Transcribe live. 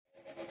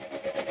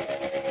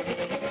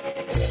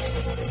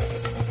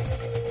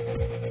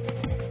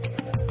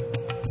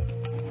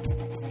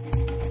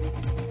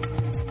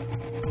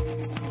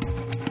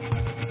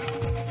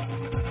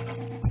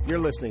You're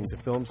listening to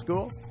Film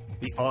School,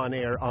 the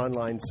on-air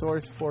online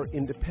source for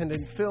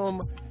independent film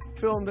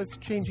that's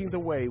changing the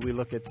way we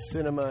look at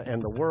cinema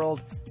and the world.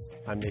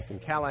 I'm Nathan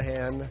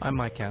Callahan. I'm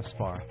Mike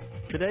Kaspar.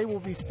 Today we'll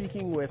be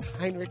speaking with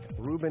Heinrich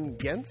Ruben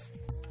Gentz,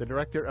 the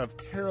director of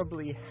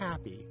Terribly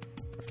Happy,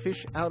 a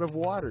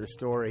fish-out-of-water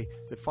story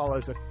that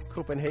follows a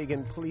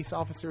Copenhagen police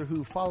officer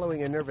who,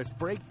 following a nervous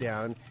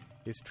breakdown,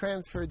 is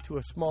transferred to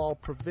a small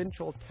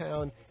provincial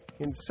town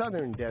in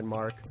southern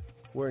Denmark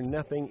where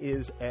nothing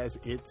is as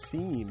it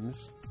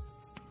seems.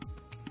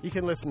 You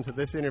can listen to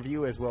this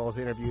interview as well as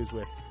interviews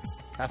with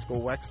Pascal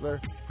Wexler,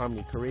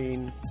 Harmony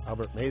Korine,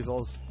 Albert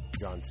Maysles,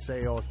 John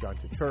Sayles, John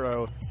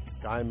Turturro,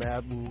 Guy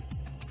Madden,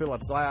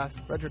 Philip Glass,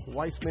 Frederick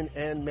Weissman,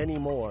 and many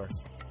more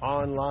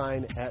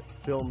online at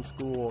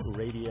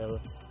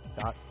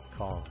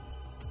filmschoolradio.com.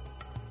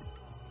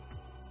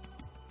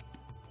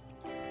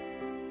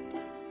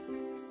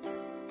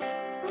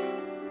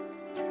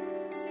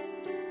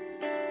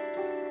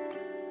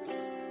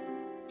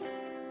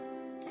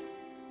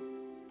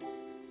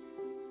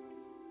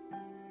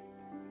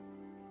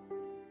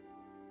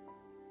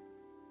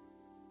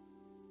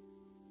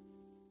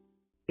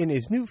 In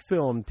his new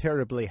film,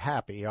 Terribly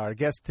Happy, our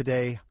guest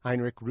today,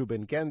 Heinrich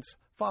Ruben Gentz,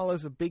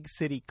 follows a big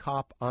city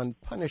cop on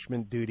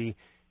punishment duty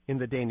in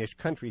the Danish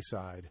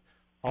countryside.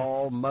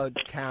 All mud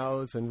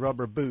cows and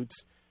rubber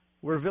boots,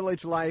 where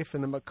village life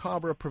and the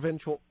macabre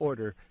provincial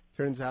order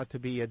turns out to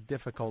be a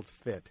difficult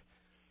fit.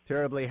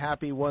 Terribly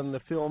Happy won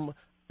the Film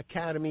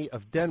Academy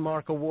of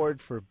Denmark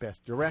Award for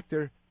Best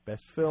Director,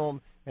 Best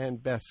Film,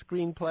 and Best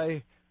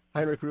Screenplay.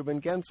 Heinrich Ruben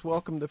Gentz,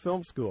 welcome to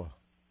Film School.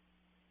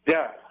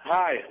 Yeah,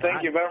 hi.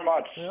 Thank you very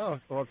much. Oh,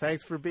 well,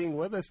 thanks for being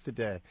with us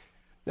today.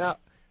 Now,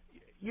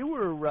 you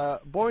were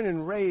born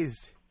and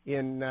raised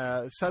in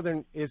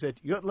southern, is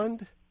it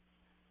Jutland?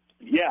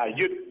 Yeah,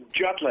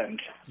 Jutland.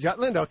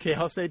 Jutland? Okay,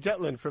 I'll say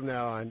Jutland from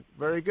now on.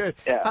 Very good.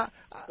 Yeah,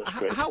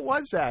 how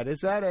was that?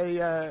 Is that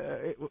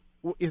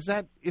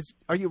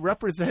are you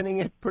representing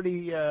it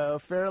pretty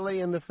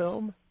fairly in the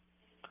film?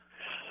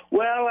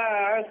 Well,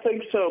 I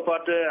think so,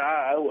 but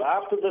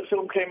after the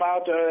film came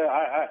out,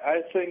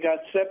 I think I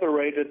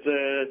separated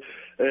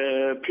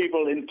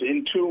people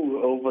in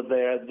two over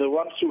there, the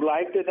ones who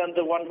liked it and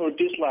the one who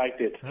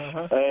disliked it.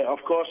 Uh-huh.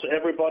 Of course,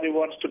 everybody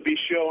wants to be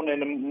shown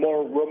in a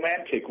more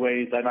romantic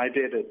way than I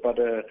did it, but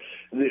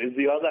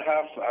the other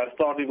half, I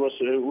thought it was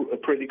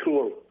pretty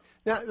cool.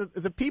 Now,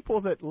 the people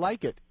that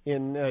like it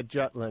in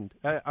Jutland,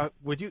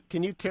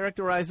 can you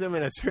characterize them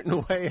in a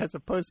certain way as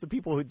opposed to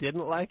people who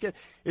didn't like it?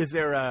 Is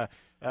there a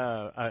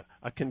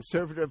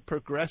conservative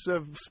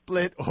progressive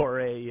split or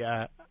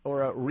a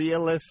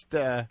realist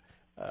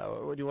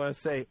what do you want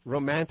to say,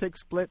 romantic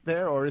split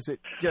there, or is it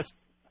just?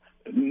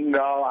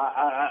 No,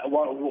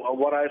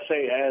 what I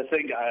say, I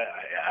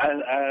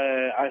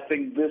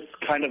think this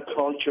kind of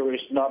culture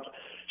is not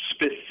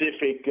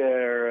specific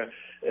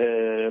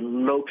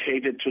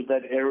located to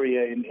that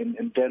area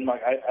in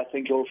Denmark. I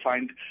think you'll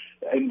find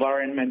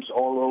environments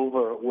all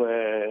over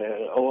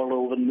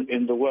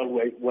in the world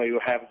where you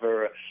have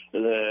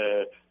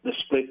the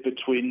split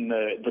between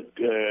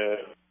the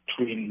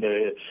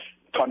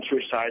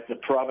countryside, the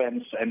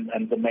province,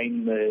 and the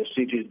main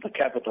cities, the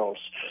capitals.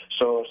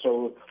 So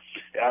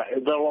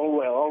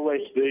there'll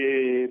always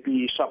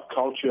be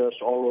subcultures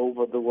all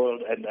over the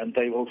world, and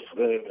they will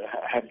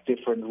have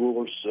different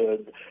rules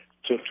to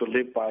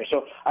live by.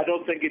 So I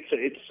don't think it's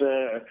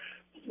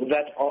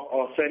that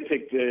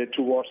authentic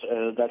towards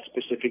that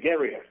specific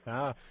area.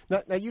 Now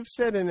you've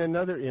said in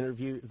another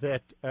interview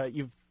that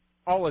you've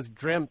always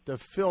dreamt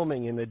of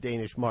filming in the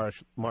Danish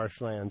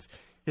marshlands.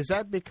 Is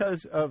that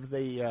because of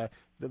the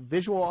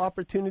visual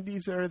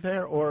opportunities that are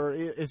there, or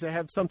does it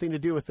have something to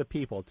do with the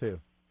people too?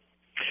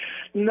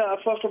 No,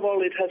 first of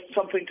all, it has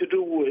something to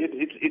do with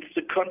it's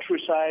the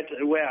countryside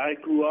where I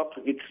grew up.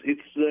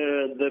 It's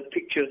the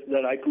pictures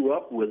that I grew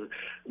up with,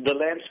 the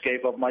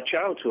landscape of my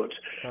childhood.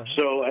 Uh-huh.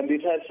 So, and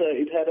it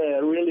had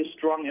a really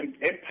strong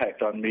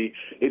impact on me.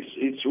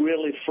 It's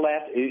really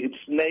flat. It's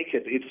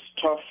naked. It's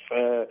tough,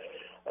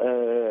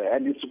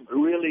 and it's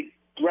really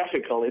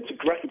graphical. It's a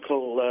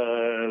graphical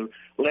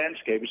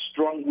landscape. It's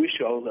strong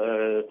visual.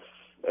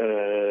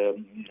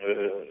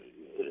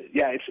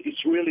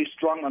 It's really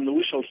strong on the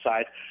visual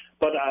side.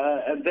 But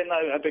and then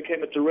I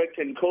became a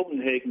director in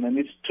Copenhagen, and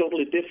it's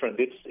totally different.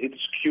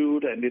 It's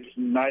cute and it's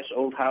nice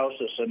old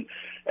houses,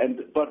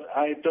 but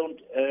I don't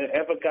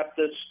ever got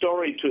the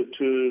story to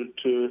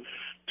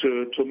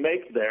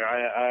make there.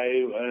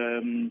 I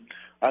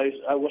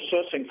was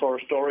searching for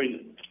a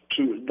story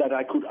that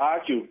I could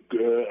argue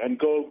and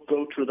go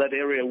to that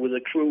area with a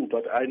crew,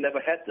 but I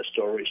never had the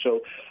story.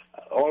 So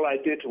all I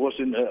did was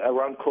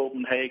around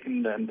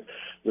Copenhagen and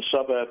the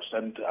suburbs,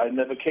 and I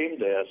never came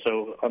there.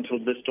 So until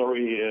this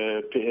story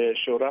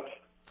showed up.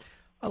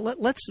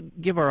 Let's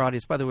give our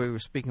audience. By the way, we're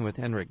speaking with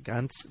Heinrich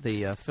Gentz.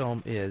 The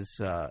film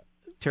is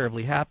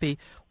Terribly Happy.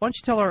 Why don't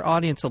you tell our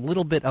audience a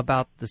little bit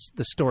about the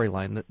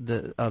storyline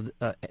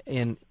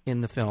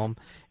in the film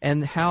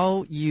and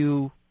how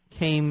you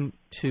came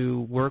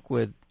to work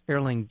with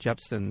Erling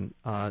Jepsen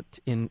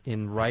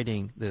in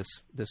writing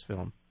this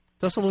film?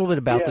 Tell us a little bit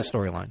about the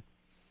storyline.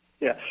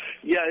 Yeah.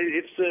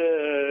 It's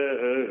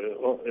the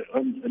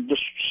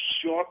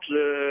short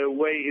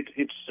way.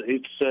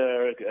 It's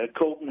a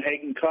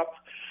Copenhagen cop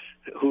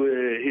who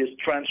is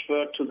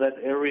transferred to that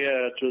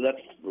area, to that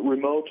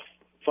remote,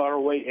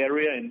 faraway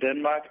area in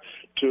Denmark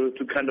to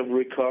kind of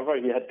recover.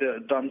 He had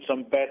done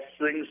some bad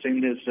things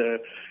in his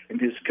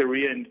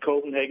career in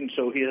Copenhagen,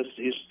 so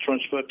he's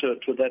transferred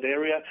to that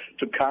area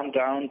to calm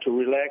down, to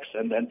relax,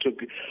 and then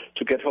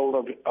to get hold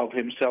of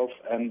himself,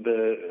 and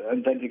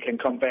then he can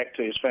come back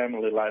to his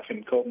family life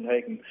in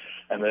Copenhagen.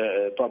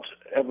 But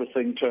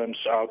everything turns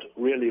out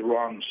really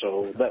wrong.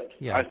 So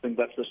I think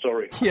that's the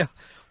story. Yeah,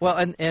 well,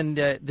 and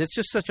it's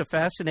just such a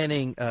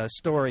fascinating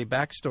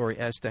backstory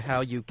as to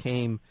how you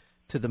came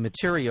to the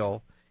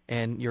material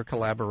and your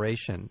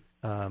collaboration.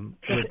 I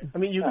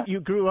mean,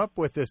 you grew up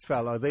with this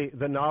fellow,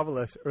 the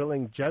novelist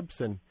Erling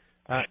Jepsen,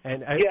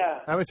 and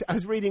I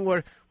was reading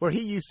where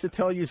he used to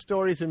tell you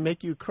stories and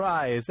make you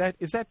cry. Is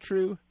that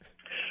true?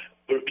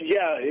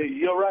 Yeah,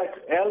 you're right.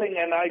 Erling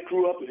and I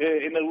grew up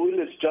in a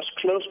village just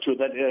close to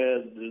that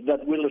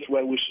village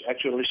where we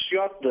actually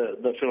shot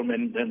the film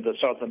in the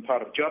southern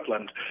part of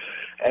Jutland.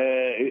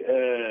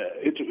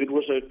 It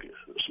was a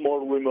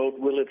small remote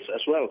village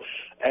as well,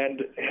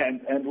 and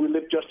we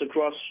lived just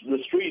across the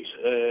street.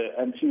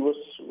 And he was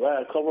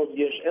a couple of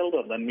years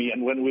older than me.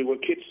 And when we were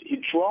kids, he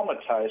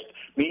traumatized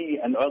me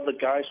and other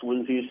guys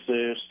with his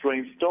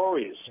strange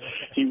stories.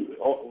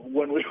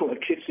 When we were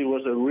kids, he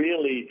was a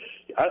really.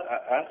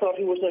 I thought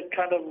he was a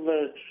kind of.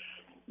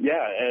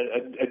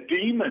 A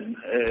demon.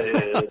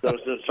 There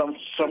was some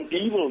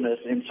evilness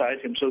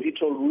inside him. So he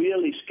told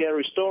really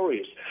scary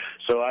stories.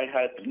 So I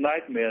had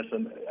nightmares,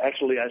 and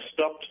actually I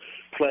stopped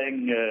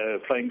playing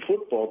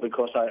football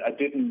because I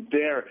didn't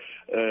dare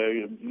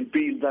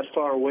be that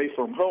far away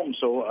from home.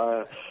 So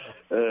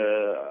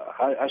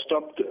I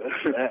stopped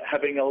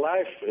having a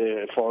life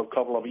for a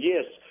couple of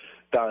years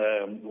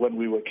when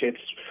we were kids.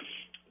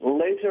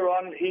 Later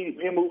on, he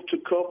moved to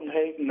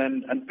Copenhagen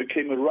and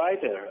became a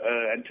writer.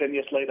 And 10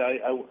 years later,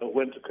 I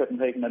went to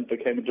Copenhagen and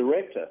became a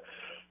director.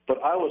 But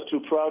I was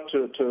too proud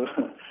to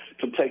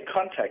take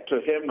contact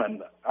to him,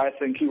 and I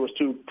think he was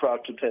too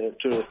proud to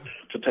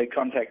take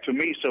contact to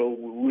me. So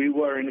we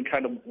were in a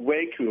kind of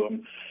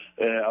vacuum.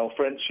 Our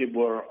friendship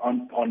were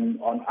on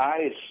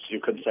ice, you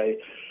could say.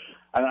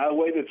 And I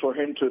waited for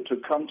him to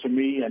come to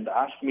me and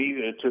ask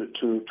me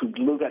to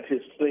look at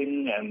his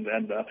thing, and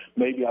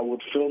maybe I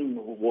would film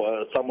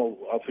some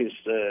of his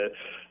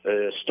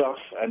stuff.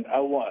 And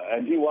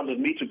he wanted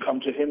me to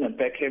come to him and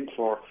beg him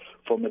for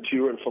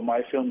material for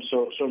my film.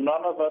 So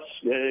none of us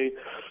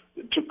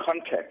took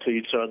contact to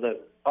each other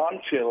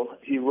until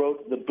he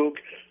wrote the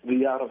book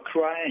The Art of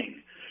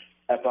Crying,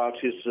 about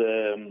his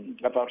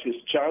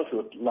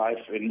childhood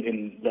life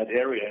in that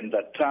area, in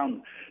that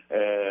town,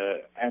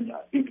 and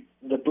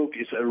the book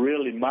is a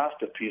really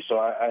masterpiece. So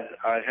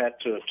I had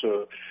to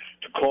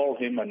call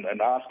him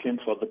and ask him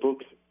for the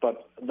book,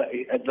 but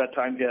at that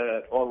time he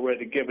had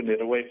already given it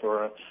away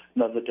for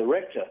another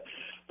director.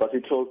 But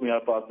he told me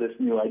about this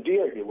new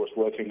idea he was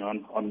working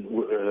on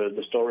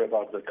the story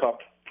about the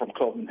cop from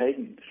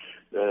Copenhagen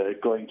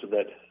going to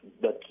that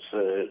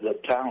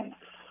town.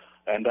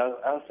 And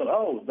I thought,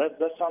 oh, that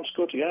sounds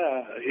good.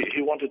 Yeah,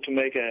 he wanted to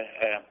make a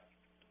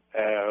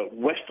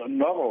Western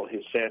novel,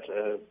 he said,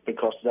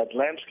 because that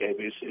landscape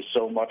is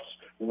so much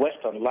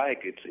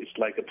Western-like. It's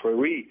like a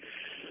prairie.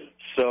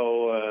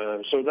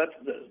 So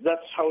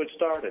that's how it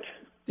started.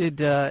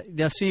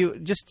 Now, see,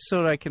 just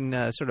so that I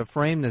can sort of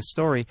frame this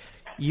story,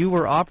 you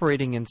were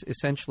operating in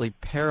essentially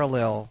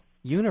parallel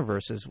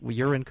universes.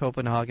 You're in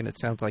Copenhagen. It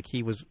sounds like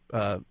he was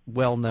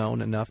well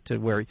known enough to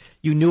where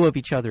you knew of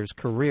each other's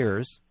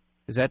careers.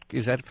 Is that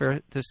fair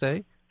to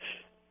say?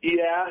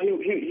 Yeah,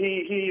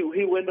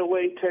 he went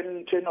away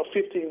 10 or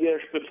 15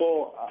 years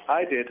before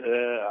I did,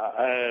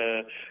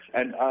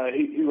 and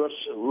he was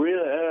really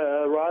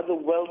a rather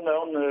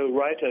well-known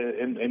writer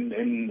in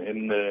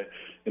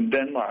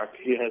Denmark.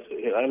 He has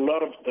a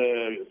lot of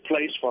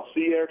plays for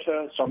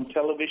theater, some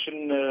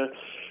television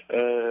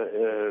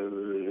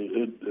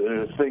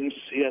things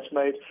he has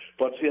made,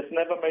 but he has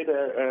never made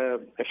a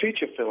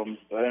feature film.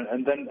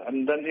 And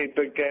then he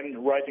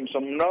began writing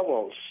some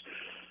novels.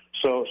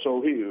 So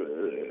he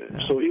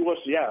was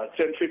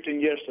 10,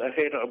 15 years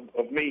ahead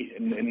of me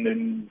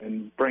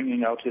in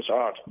bringing out his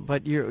art.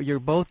 But you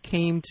both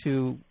came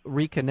to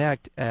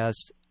reconnect as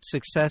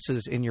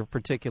successes in your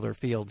particular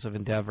fields of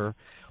endeavor.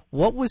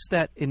 What was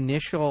that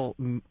initial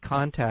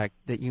contact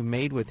that you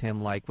made with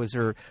him like?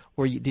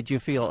 Did you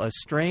feel a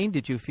strain?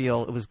 Did you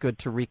feel it was good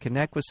to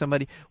reconnect with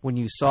somebody when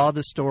you saw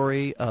the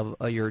story of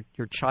your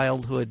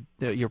childhood,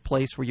 your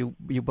place where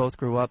you both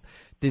grew up?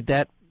 Did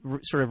that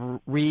sort of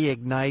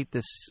reignite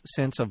this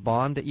sense of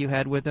bond that you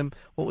had with him?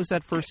 What was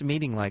that first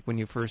meeting like when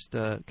you first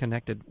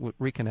reconnected with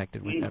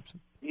Jepsen?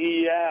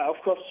 Yeah, of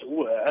course.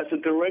 As a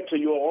director,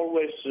 you're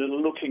always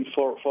looking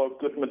for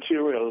good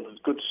material,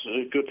 good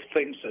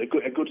things, a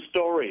good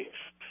story.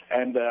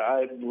 And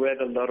I've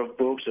read a lot of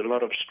books, a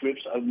lot of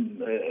scripts.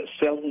 And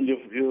seldom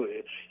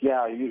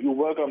you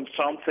work on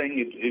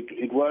something,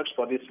 it works,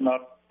 but it's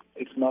not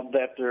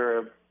that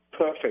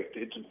perfect.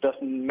 It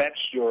doesn't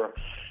match your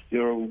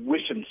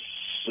visions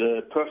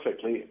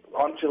perfectly.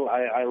 Until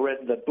I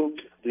read the book,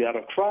 The Art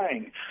of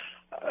Crying.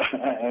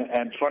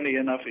 And funny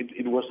enough,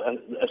 it was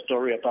a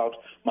story about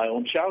my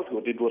own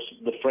childhood. It was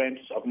the friends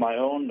of my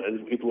own.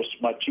 It was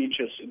my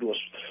teachers. It was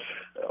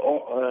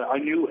I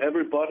knew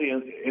everybody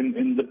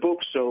in the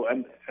book. So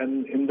and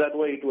in that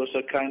way, it was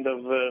a kind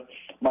of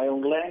my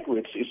own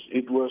language.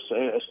 It was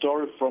a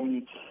story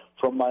from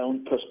my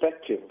own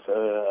perspective,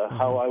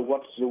 how I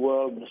watched the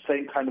world. The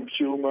same kind of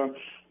humor,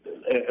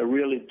 a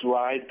really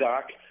dry,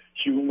 dark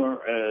humor.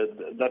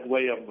 That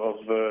way of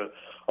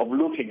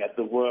looking at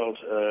the world.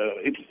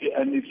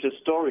 It's a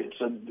story.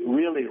 It's a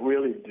really,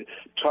 really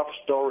tough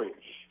story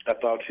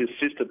about his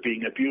sister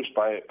being abused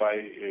by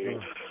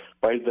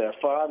their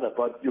father,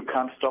 but you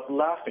can't stop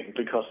laughing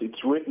because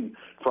it's written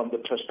from the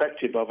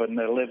perspective of an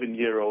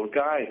 11-year-old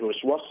guy who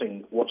is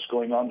watching what's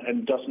going on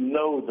and doesn't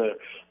know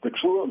the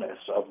cruelness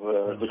of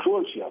the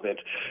cruelty of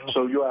it.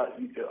 So you are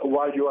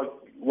while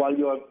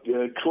you are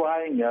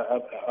crying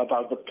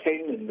about the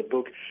pain in the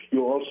book,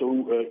 you're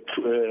also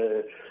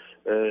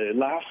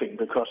laughing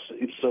because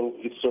it's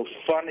so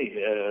funny,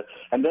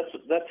 and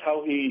that's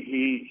how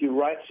he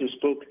writes his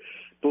books,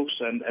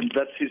 and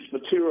that's his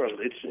material.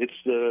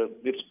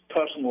 It's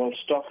personal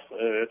stuff,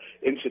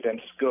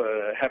 incidents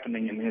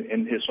happening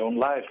in his own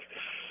life.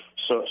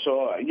 So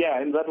yeah,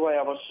 in that way,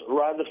 I was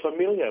rather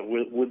familiar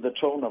with the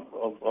tone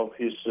of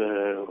his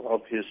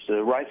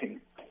writing.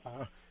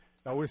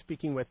 Now we're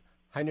speaking with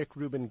Heinrich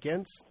Ruben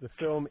Genz. The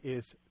film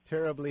is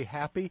Terribly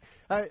Happy.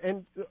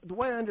 And the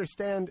way I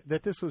understand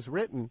that this was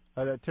written,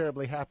 that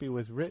Terribly Happy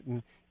was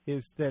written,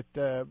 is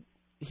that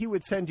he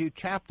would send you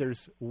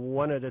chapters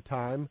one at a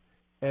time,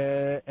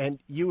 and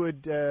you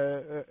would,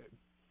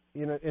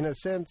 in a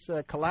sense,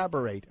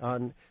 collaborate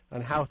on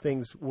how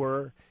things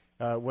were,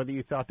 whether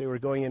you thought they were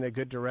going in a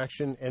good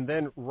direction, and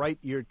then write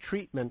your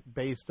treatment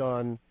based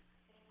on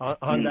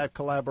that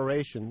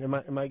collaboration.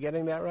 Am I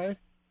getting that right?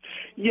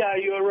 Yeah,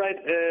 you're right.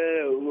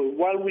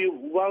 While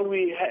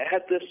we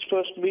had this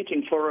first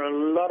meeting for a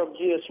lot of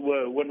years,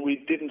 when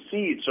we didn't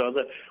see each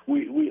other,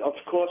 we of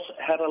course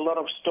had a lot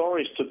of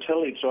stories to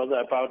tell each other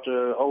about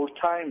old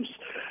times.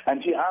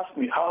 And he asked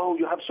me, "How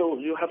you have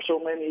so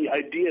many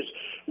ideas?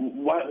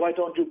 Why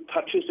don't you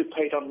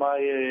participate on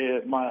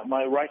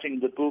my writing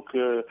the book?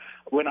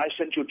 When I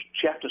send you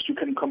chapters, you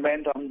can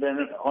comment on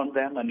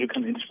them, and you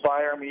can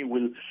inspire me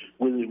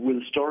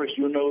with stories.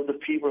 You know the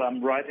people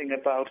I'm writing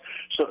about.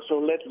 So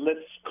let's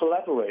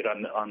collaborate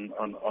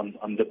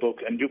on the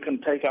book, and you can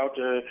take out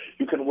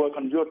you can work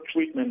on your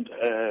treatment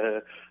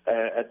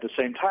at the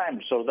same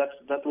time." So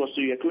that was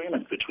the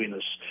agreement between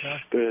us.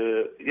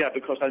 Yeah,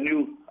 because I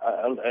knew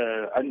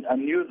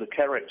the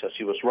characters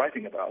he was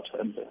writing about,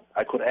 and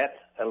I could add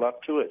a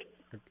lot to it.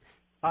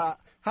 How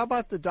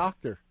about the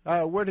doctor?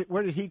 Where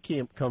did he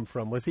come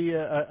from? Was he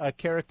a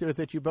character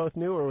that you both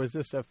knew, or was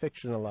this a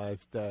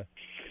fictionalized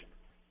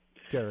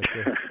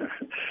character?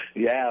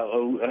 Yeah,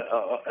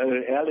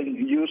 Erling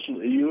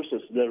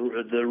uses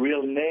the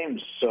real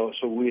names. So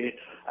we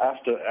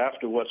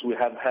afterwards we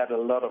have had a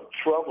lot of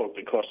trouble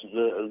because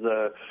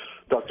the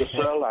Dr.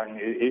 Sørlang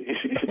is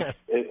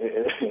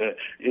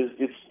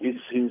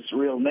his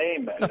real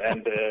name,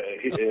 and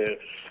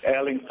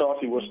Erling thought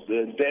he was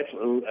dead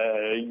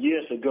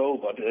years ago,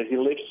 but he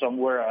lives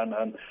somewhere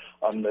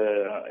on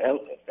the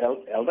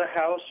elder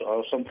house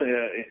or something.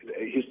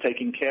 He's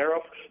taking care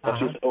of, but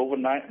he's over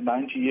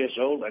 90 years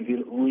old, and he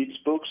reads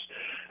books,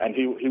 and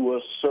he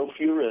was so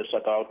furious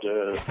about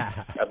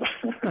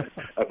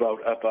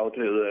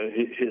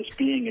his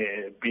being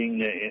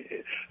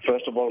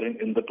first of all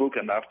in the book,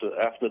 and after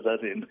that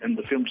in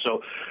the film.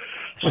 So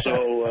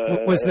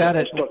was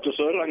that Dr.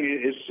 Sørlang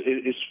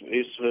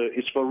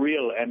is for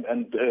real, and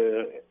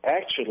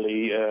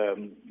actually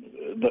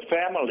the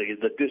family,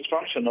 the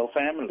dysfunctional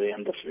family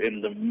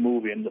in the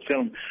movie, in the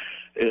film,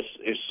 is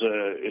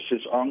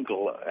his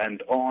uncle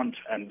and aunt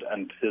and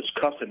his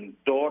cousin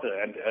daughter,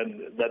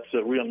 and that's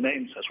the real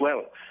names as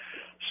well.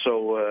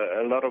 So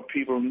a lot of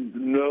people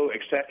know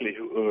exactly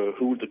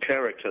who the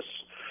characters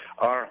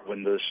are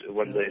when they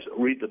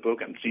read the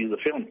book and see the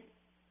film.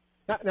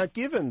 Now,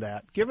 given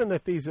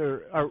that these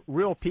are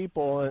real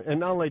people, and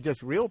not only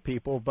just real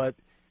people, but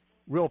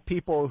real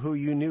people who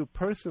you knew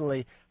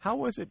personally, how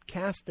was it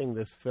casting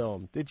this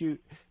film? Did you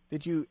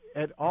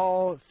at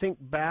all think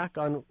back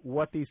on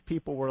what these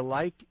people were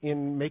like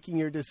in making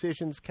your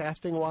decisions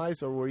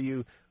casting-wise, or were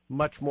you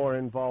much more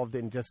involved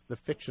in just the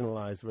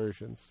fictionalized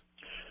versions?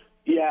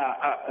 Yeah,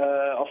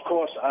 of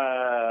course.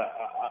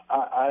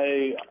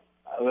 I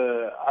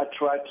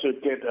tried to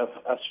get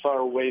as far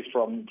away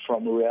from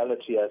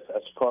reality as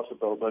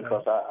possible,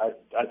 because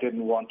I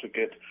didn't want to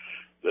get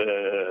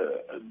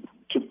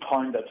to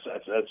point at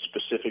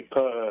specific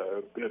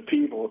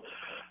people.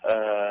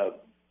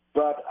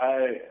 but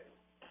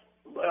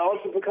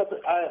also because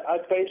I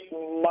based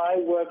my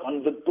work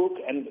on the book,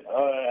 and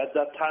at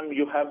that time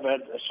you have a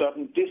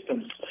certain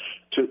distance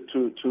to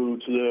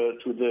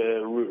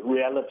the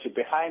reality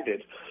behind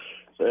it,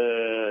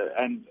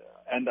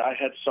 and I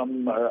had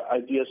some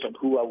ideas of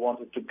who I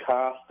wanted to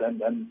cast,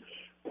 and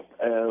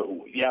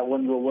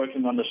when you're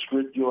working on the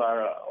script, you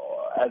are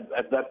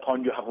at that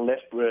point you have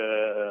left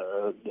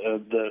the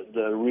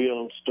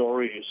real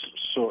story,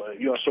 so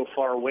you are so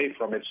far away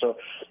from it, so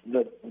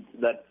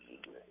that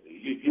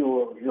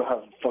you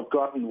have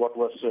forgotten what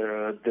was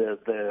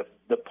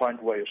the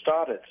point where you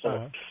started.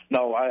 So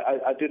no,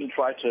 I didn't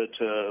try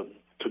to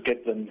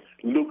get them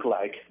look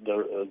like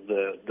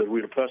the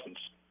real persons.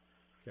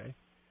 Okay.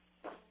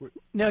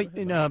 Now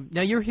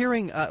you're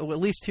hearing, well, at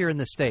least here in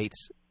the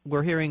States,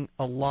 we're hearing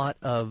a lot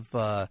of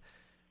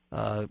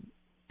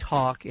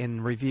talk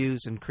and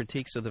reviews and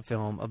critiques of the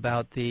film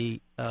about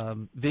the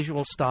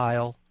visual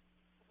style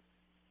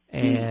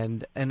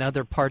and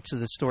other parts of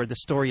the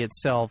story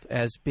itself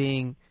as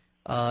being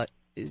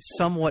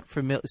somewhat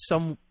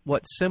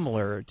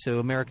similar to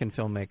American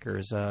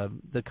filmmakers.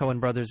 The Coen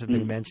brothers have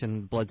been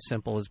mentioned. Blood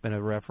Simple has been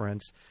a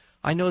reference.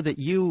 I know that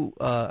you,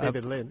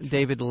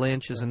 David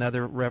Lynch is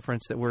another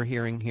reference that we're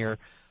hearing here.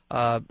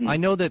 I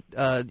know that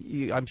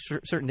I'm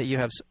certain that you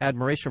have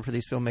admiration for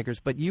these filmmakers,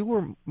 but you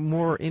were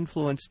more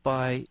influenced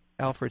by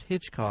Alfred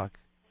Hitchcock.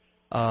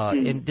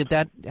 And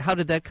how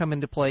did that come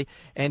into play?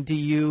 And do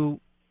you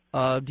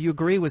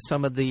agree with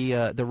some of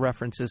the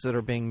references that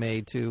are being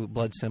made to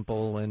Blood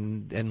Simple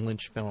and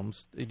Lynch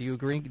films? Do you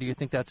agree? Do you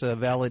think that's a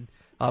valid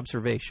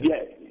observation?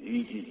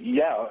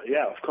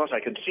 Yeah, of course I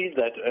can see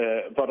that.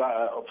 But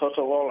first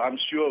of all, I'm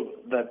sure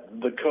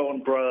that the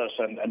Coen brothers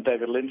and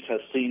David Lynch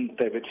has seen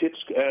Alfred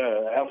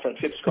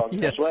Hitchcock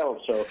yes. as well.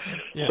 So,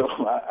 yes.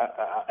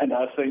 And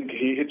I think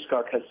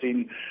Hitchcock has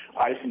seen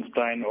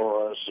Eisenstein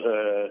or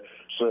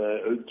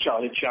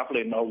Charlie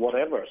Chaplin or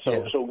whatever.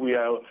 So we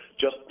are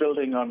just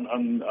building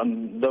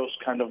on those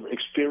kind of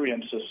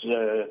experiences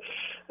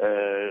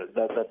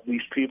that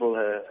these people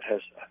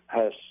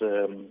has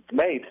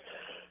made.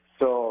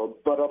 So,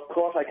 but of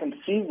course, I can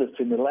see the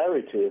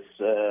similarities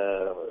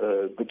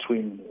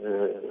between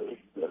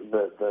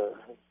the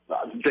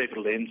David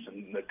Lynch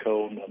and the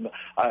Coen.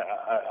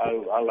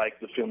 I like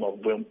the film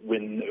of Wim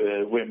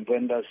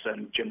Wenders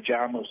and Jim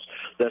Jarmusch.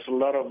 There's a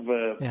lot of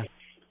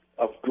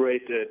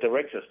great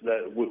directors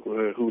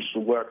whose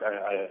work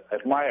I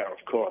admire,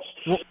 of course.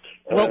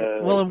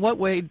 Well, in what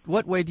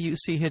way do you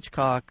see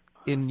Hitchcock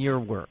in your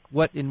work?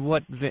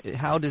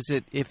 How does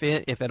it,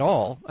 if at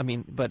all? I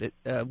mean, but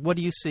what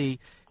do you see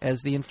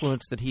as the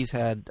influence that he's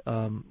had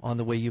on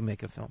the way you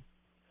make a film?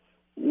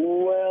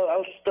 Well,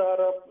 I'll start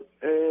up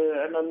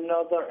in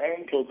another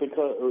angle,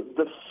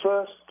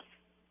 because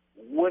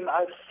when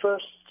I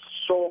first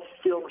saw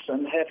films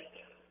and had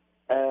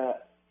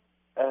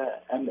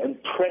an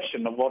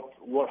impression of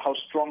how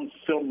strong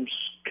films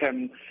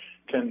can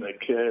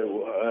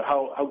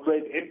how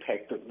great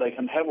impact they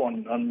can have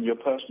on your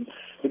person.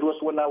 It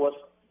was when I was,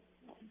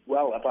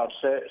 about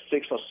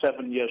 6 or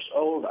 7 years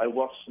old. I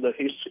watched the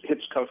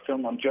Hitchcock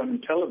film on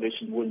German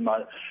television with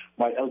my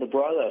elder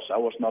brothers. I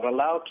was not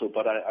allowed to,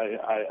 but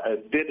I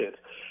did it,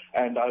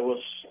 and I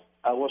was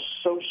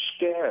so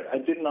scared. I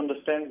didn't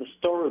understand the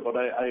story, but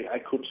I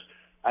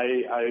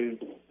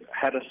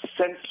had a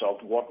sense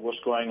of what was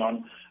going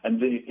on, and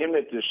the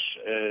images,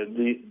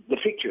 the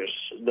pictures,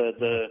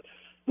 the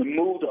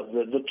mood of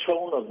the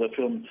tone of the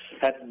film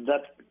had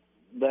that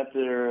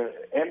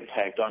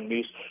impact on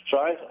me. So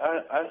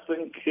I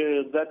think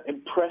that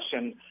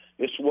impression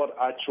is what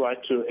I try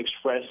to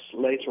express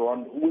later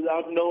on,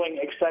 without knowing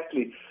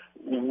exactly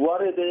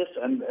what it is,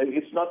 and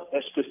it's not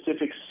a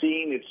specific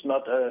scene. It's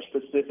not a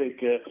specific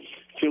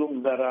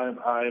film that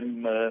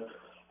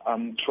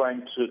I'm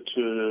trying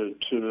to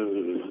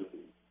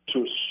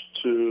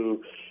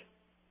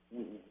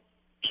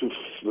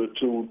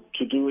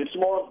do. It's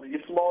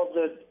more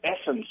the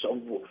essence of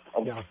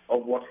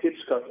what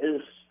Hitchcock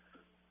is.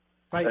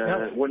 Right.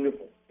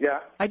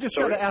 I just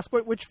got to ask,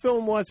 which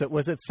film was it?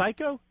 Was it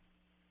Psycho?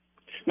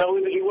 No,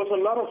 it was a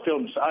lot of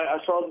films. I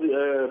saw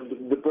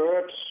the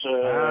Birds,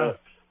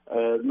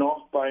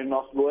 North by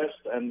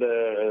Northwest, and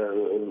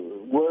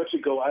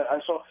Vertigo. I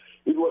saw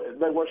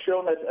they were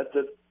shown at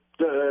the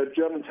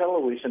German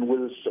television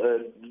with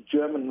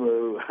German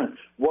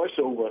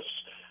voiceovers.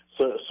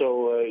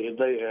 So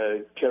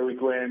they Cary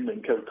Grant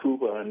and Cary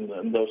Cooper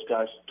and those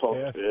guys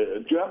talked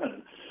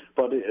German,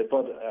 but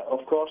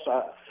of course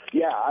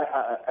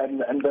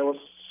and there was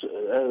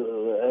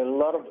a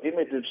lot of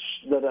images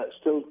that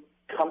still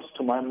comes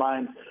to my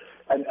mind,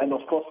 and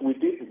of course we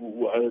did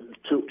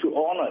to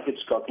honor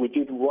Hitchcock. We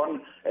did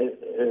one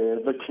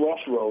the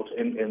crossroads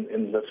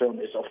in the film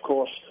is of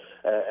course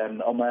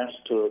an homage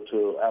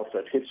to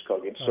Alfred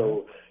Hitchcock.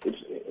 So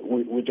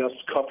we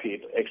just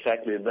copied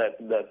exactly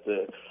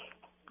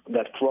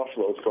that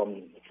crossroads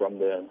from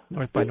the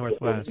North by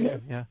Northwest.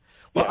 Yeah.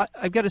 Well,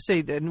 I've got to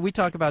say, and we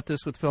talk about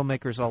this with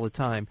filmmakers all the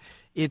time,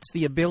 it's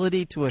the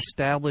ability to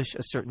establish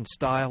a certain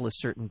style, a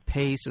certain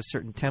pace, a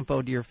certain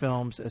tempo to your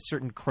films, a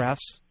certain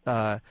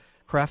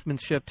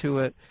craftsmanship to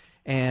it.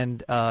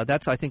 And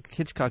that's, I think,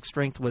 Hitchcock's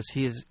strength was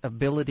his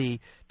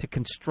ability to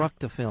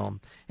construct a film.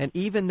 And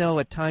even though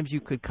at times you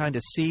could kind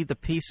of see the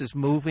pieces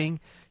moving,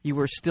 you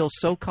were still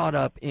so caught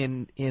up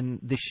in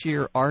the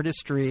sheer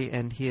artistry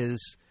and his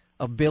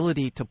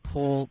ability to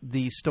pull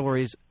these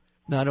stories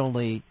not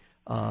only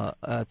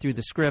through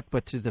the script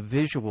but through the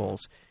visuals,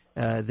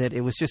 that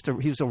it was just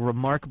he was a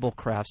remarkable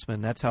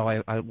craftsman. That's how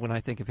I when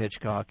I think of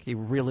Hitchcock, he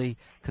really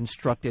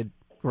constructed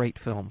great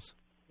films.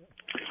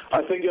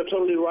 I think you're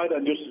totally right,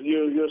 and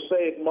you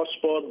say it much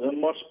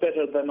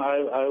better than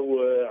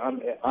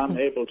I'm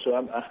able to.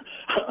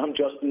 I'm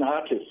just an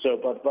artist, so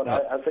but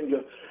I think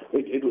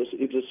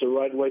it is the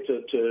right way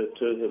to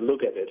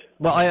look at it.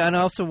 Well, I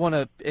also want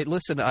to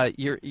listen.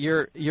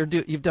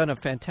 You've done a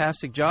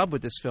fantastic job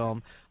with this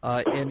film,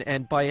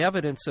 and by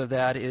evidence of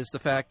that is the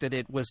fact that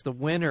it was the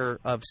winner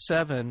of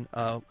 7.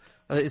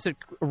 Is it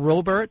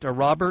Robert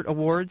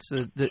Awards?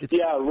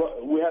 Yeah,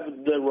 we have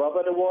the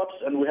Robert Awards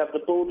and we have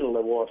the Bodil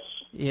Awards.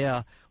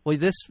 Yeah. Well,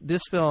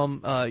 this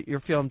film, your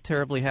film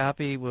Terribly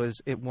Happy,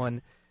 it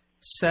won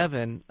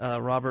 7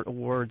 Robert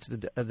Awards,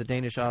 the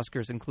Danish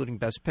Oscars, including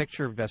Best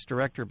Picture, Best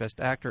Director, Best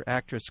Actor,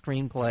 Actress,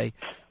 Screenplay.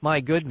 My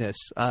goodness.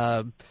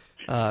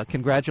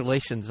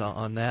 Congratulations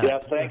on that. Yeah,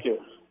 thank you.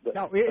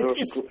 No,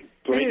 it's a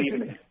great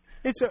evening.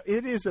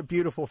 It is a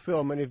beautiful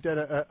film, and you've done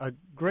a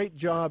great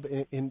job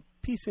in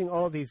piecing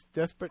all these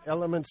desperate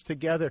elements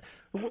together.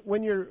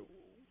 When you're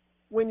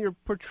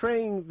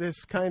portraying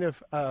this kind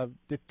of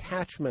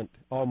detachment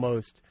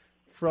almost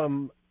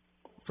from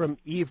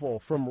evil,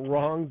 from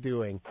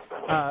wrongdoing,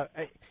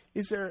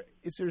 is there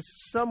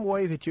some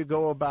way that you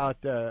go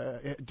about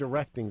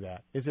directing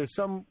that? Is there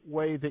some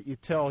way that you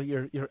tell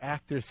your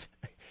actors,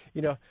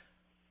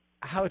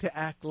 how to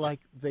act like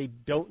they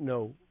don't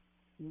know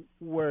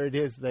where it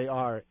is they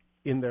are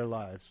in their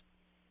lives?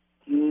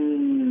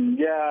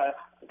 Yeah,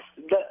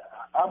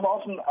 I'm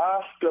often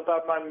asked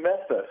about my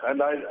method,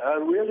 and I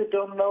really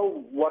don't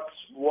know what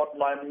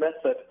my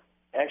method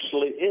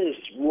actually is.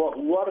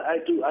 What I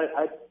do,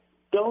 I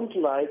don't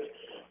like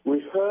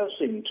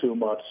rehearsing too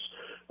much.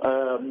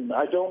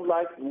 I don't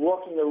like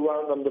walking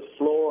around on the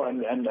floor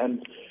and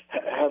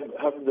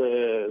have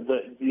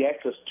the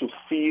actors to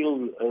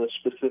feel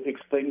specific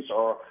things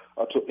or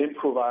to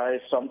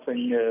improvise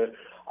something.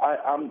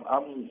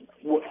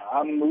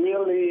 I'm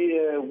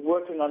really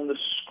working on the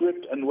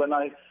script, and when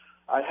I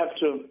have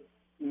to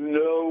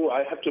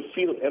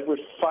feel every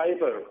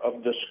fiber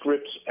of the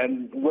script,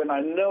 and when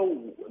I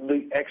know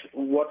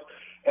what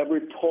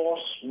every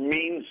pause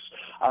means,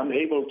 I'm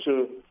able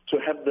to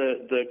have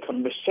the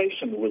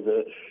conversation with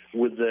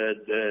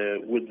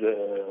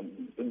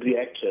the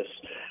actors,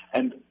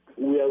 and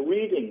we are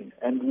reading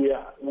and we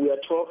are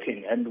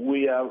talking, and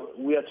we are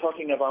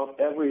talking about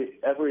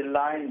every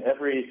line,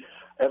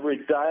 every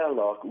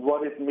dialogue,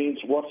 what it means,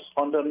 what's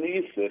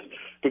underneath it,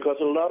 because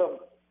a lot of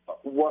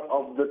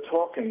the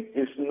talking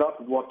is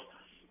not what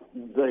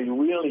they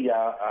really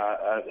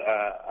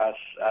are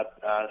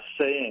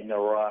saying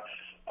or are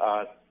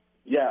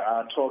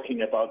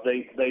talking about.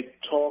 They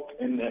talk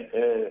in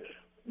the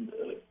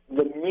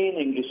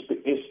meaning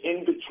is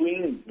in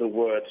between the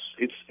words.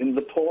 It's in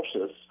the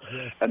pauses,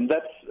 yes.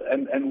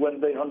 And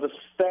when they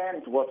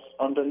understand what's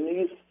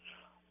underneath,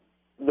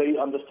 they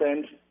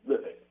understand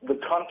the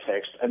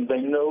context, and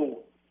they know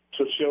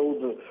to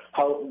show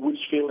which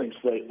feelings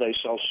they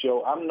shall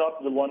show. I'm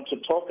not the one to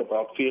talk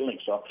about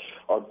feelings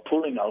or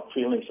pulling out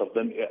feelings of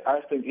them.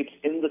 I think it's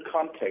in the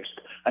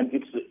context, and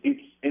it's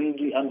in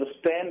the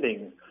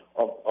understanding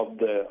of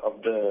the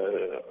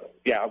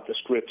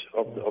script,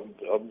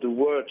 of the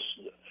words,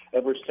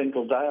 every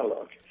single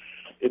dialogue.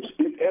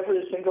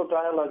 Every single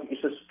dialogue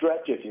is a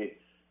strategy,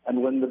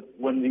 and when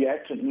the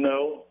actors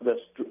know the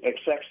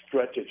exact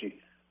strategy,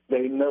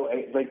 they know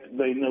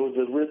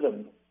the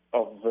rhythm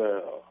of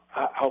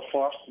how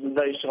fast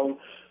they shall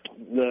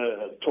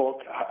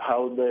talk,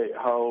 how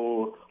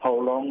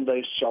long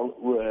they shall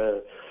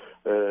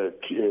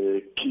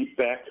keep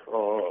back,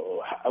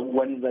 or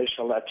when they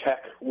shall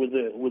attack with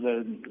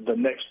the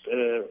next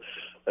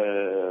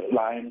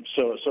line.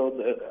 So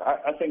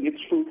I think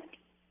it's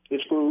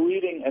through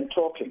reading and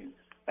talking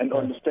and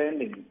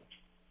understanding.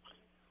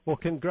 Well,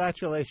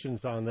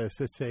 congratulations on this.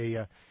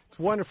 It's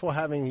wonderful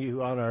having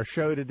you on our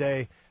show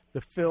today.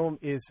 The film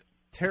is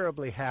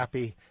Terribly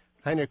Happy.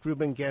 Heinrich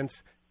Ruben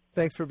Genz,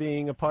 thanks for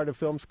being a part of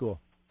Film School.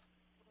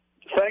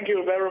 Thank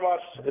you very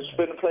much. It's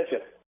been a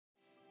pleasure.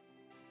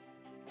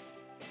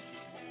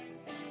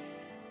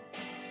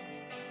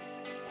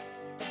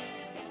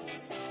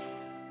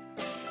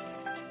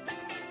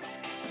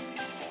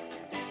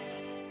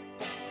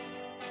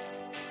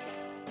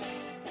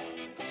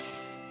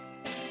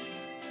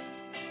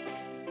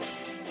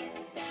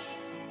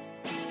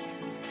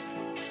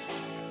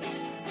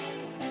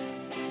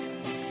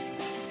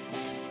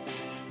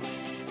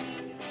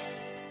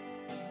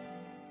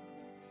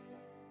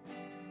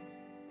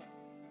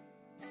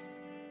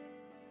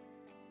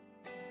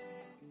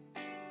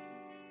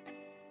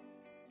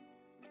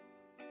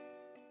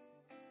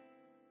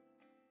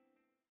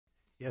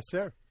 Yes,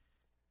 sir.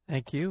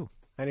 Thank you.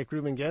 Heinrich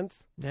Reuben Gens,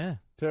 Yeah,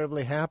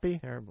 Terribly Happy.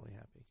 terribly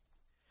happy.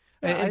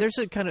 Yeah, And there's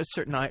a kind of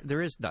certain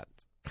there is not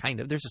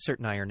kind of there's a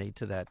certain irony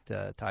to that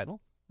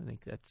title. I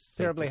think that's safe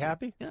Terribly to say.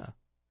 Happy? Yeah.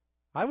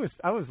 I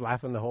was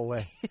laughing the whole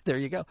way. There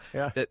you go.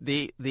 Yeah.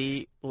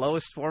 The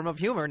lowest form of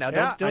humor. Now,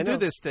 Yeah, don't I do know.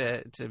 this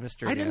to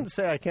Mr. I Gens. didn't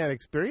say I can't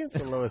experience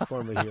the lowest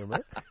form of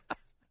humor.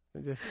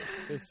 I'm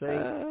just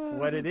saying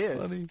what it is.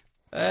 Funny.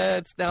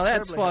 That's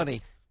Terribly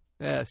funny.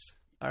 Yes.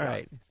 All Yeah.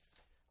 right.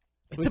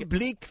 It's a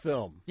bleak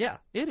film. Yeah,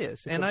 it is.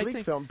 It's And a I bleak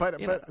think film, but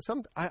you know-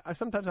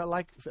 sometimes I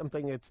like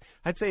something.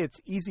 I'd say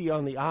it's easy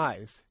on the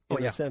eyes in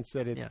yeah. the sense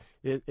that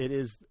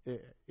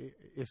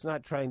it's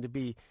not trying to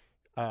be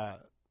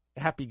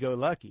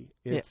happy-go-lucky.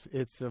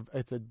 It's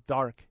a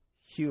dark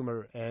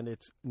humor and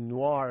it's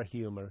noir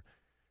humor.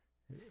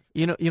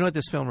 you know what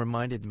this film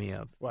reminded me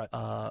of? What?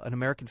 An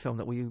American film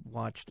that we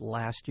watched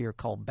last year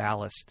called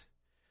Ballast.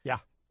 Yeah.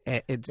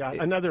 It's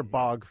Another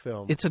bog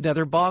film. it's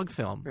another bog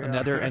film,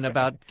 Yeah. and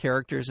about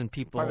characters and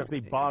people part of the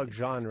bog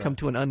genre. come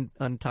to an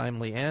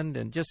untimely end,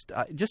 and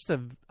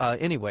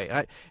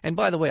anyway. And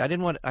by the way,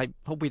 I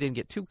hope we didn't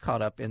get too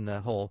caught up in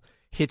the whole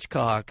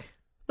Hitchcock.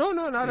 No,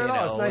 not at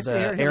all. It's nice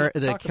to hear him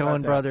the talk Coen about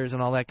that. brothers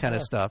and all that kind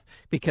of stuff,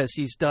 because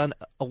he's done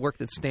a work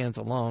that stands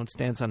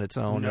on its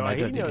own. No, and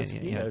he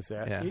knows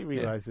that. Yeah, he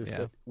realizes yeah.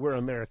 that we're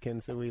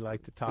Americans and we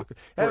like to talk.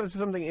 That was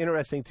something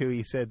interesting too.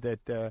 He said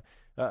that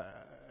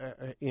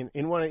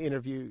in one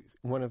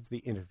of the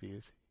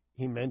interviews,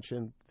 he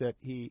mentioned that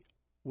he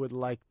would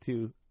like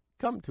to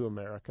come to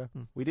America.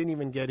 We didn't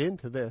even get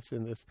into this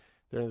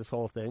during this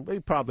whole thing, but he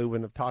probably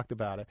wouldn't have talked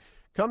about it.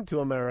 Come to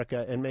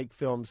America and make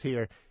films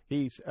here.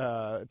 He's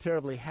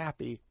terribly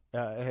happy.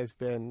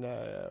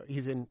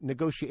 He's in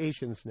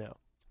negotiations now.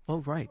 Oh,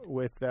 right.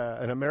 With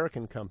an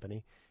American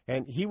company,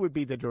 and he would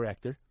be the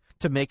director.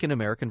 To make an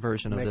American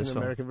version of Make this an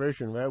film. American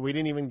version. Well, we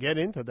didn't even get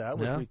into that,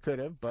 which Yeah. we could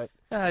have, but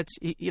It's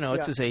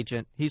Yeah. his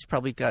agent. He's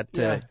probably got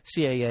Yeah.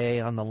 CAA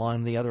on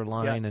the other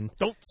line, and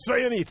don't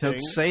say anything. don't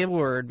say a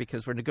word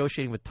because we're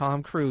negotiating with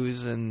Tom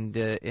Cruise and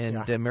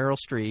Meryl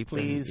Streep.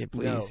 Please, and,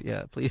 please, no.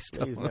 yeah, please,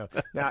 Please, don't. no.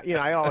 Now,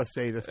 I always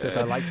say this because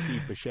I like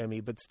Steve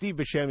Buscemi, but Steve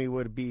Buscemi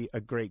would be a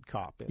great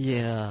cop. In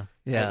this.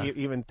 Yeah.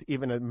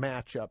 Even a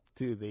matchup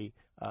to the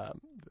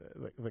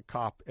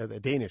cop, the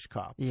Danish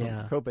cop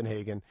Yeah. from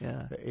Copenhagen.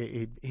 Yeah.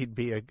 He'd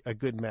be a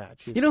good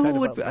match. It's You know kind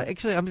who of would a-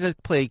 actually? I'm going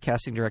to play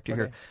casting director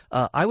Okay.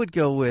 here. I would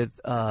go with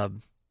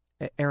Aaron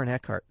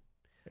Eckhart.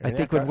 I Aaron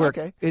think would Eckhart, work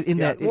okay. in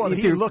Yeah, that. well, if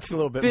he you're looks a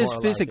little bit more like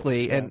it.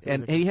 physically, Yeah, and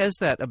physically. he has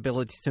that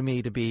ability to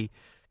me to be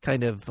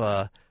kind of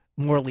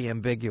morally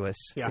ambiguous,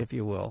 Yeah. if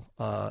you will.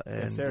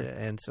 Yes, sir.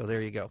 And so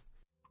there you go.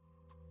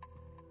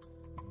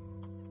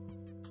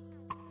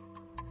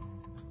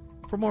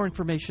 For more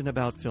information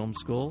about Film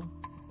School,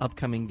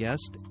 upcoming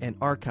guests, and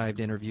archived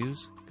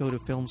interviews, go to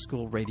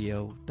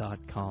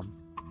filmschoolradio.com.